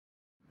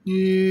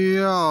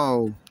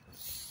Yo,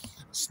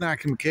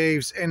 snacking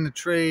Keeves in the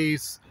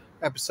trees,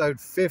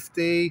 episode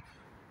 50.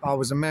 I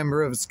was a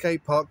member of a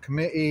skate park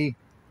committee.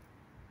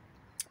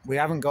 We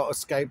haven't got a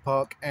skate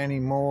park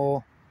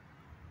anymore.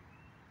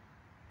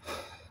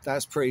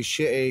 That's pretty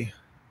shitty.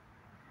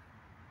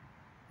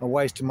 A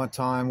waste of my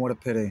time. What a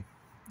pity.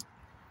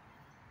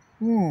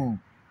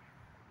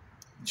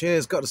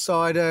 Cheers. Got the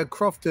cider.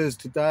 Crofters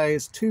today.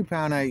 It's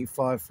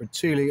 £2.85 for a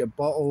 2 litre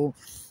bottle,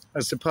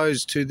 as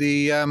opposed to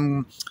the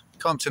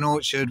Compton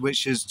Orchard,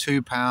 which is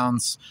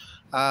 £2,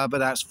 but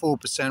that's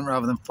 4%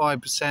 rather than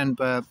 5%.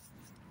 But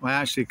I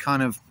actually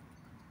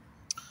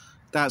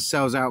that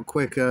sells out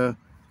quicker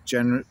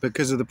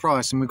because of the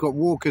price. And we've got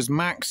Walker's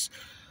Max,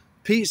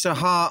 Pizza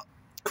Hut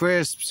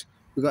crisps,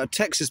 we've got a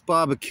Texas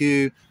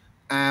barbecue,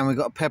 and we've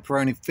got a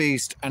pepperoni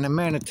feast, and they're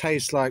meant to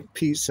taste like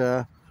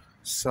pizza.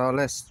 So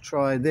let's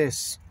try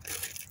this.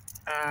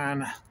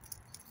 And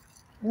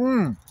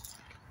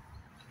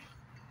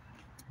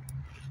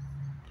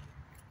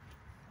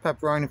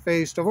pepperoni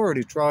feast. I've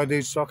already tried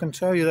these, so I can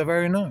tell you they're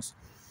very nice.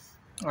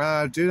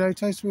 Do they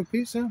taste with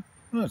pizza?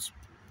 Nice.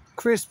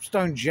 Crisps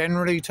don't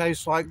generally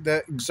taste like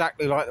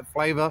exactly like the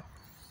flavor,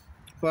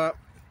 but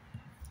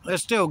they're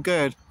still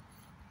good.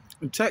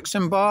 The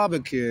Texan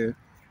barbecue.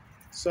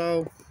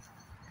 So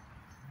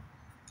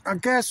I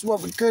guess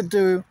what we could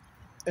do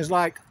is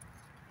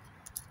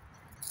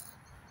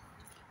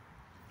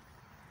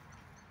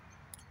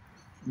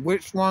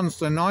which one's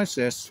the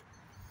nicest?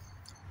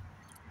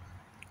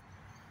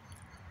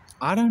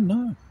 I don't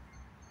know.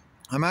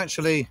 I'm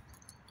actually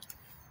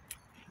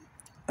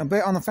a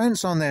bit on the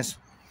fence on this.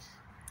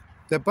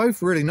 They're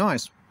both really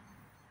nice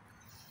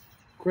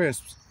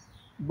crisps.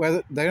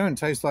 Whether they don't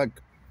taste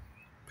like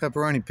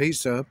pepperoni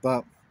pizza,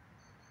 but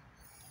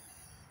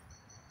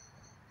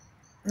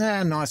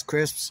they're nice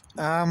crisps.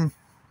 And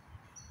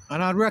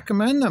I'd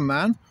recommend them,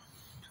 man.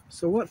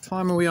 So what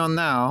time are we on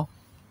now?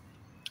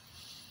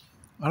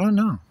 I don't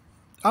know.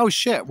 Oh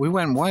shit, we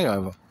went way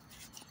over.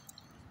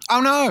 Oh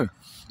no!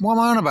 What am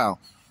I on about?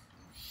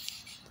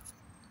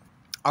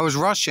 I was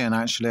rushing,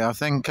 actually. I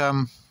think,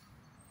 wow.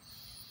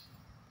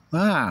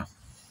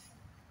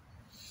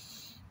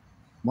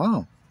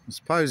 I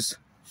suppose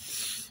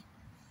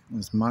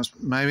there's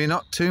maybe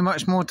not too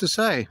much more to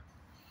say.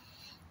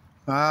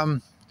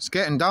 It's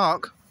getting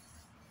dark.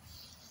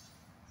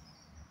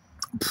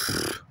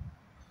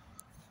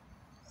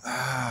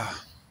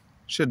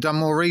 Should have done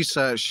more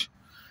research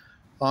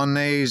on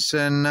these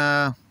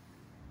and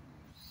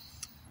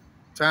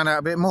found out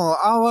a bit more.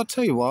 Oh, I'll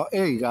tell you what.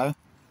 Here you go.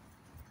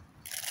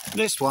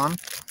 This one.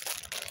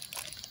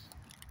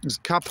 There's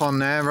a cup on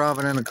there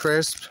rather than a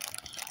crisp.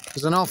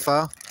 There's an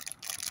offer.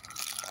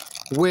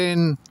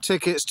 Win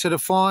tickets to the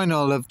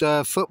final of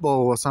the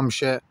football or some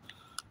shit.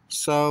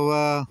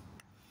 So,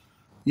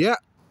 yeah.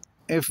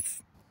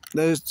 If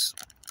there's...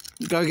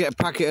 Go get a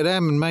packet of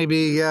them and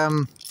maybe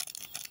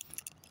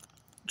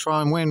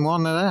try and win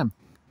one of them.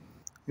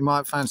 You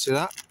might fancy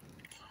that.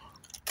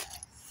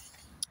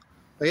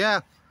 But yeah.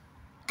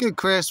 Good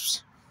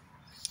crisps.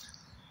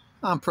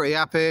 I'm pretty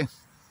happy.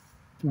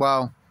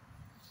 Well,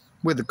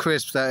 with the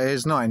crisps, that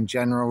is. Not in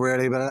general,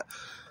 really, but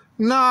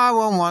no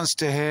one wants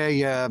to hear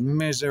your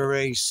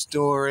misery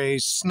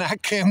stories.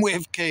 Snacking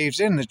with Keeves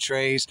in the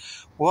trees.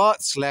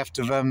 What's left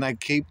of them, they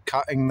keep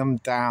cutting them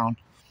down.